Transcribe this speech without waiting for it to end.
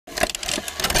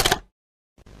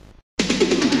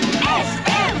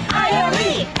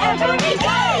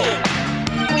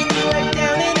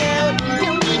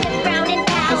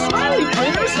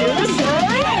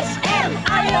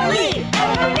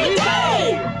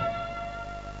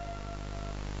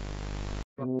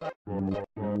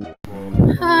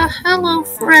Hello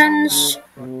friends.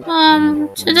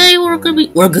 Today we're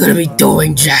gonna be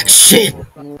doing jack shit.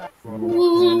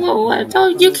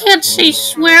 You can't say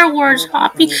swear words,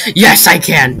 Hoppy. Yes, I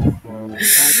can.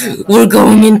 We're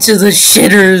going into the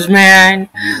shitters, man.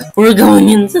 We're going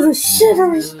into the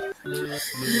shitters.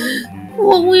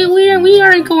 Well, we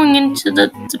aren't going into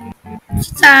that.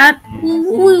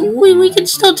 We can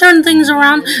still turn things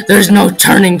around. There's no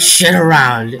turning shit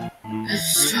around.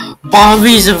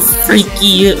 Bobby's a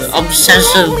freaky,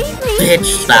 obsessive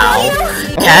bitch now.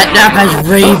 Catnap has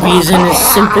rabies and is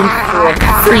simping for a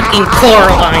freaking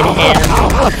Coraline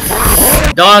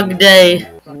hand. Dog Day.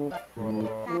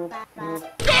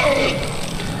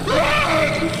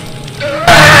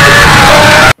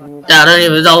 I don't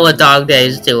even know what Dog Day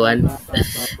is doing.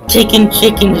 Chicken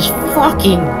is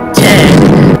fucking dead.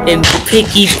 And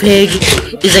Picky Pig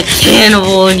is a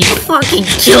cannibal and he fucking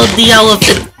killed the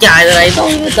elephant guy that I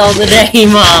don't even know the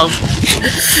name of.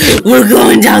 We're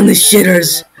going down the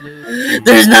shitters.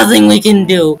 There's nothing we can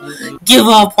do. Give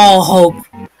up all hope.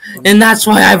 And that's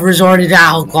why I've resorted to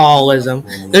alcoholism.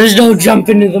 There's no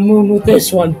jumping to the moon with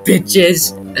this one,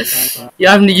 bitches.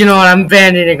 Yeah, you know what? I'm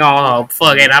abandoning all hope.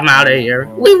 Fuck it, I'm out of here.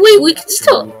 Wait, we can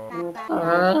still.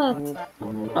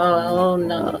 Oh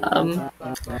no.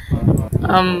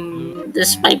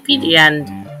 This might be the end.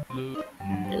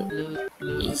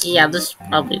 Yeah, this is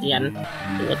probably the end.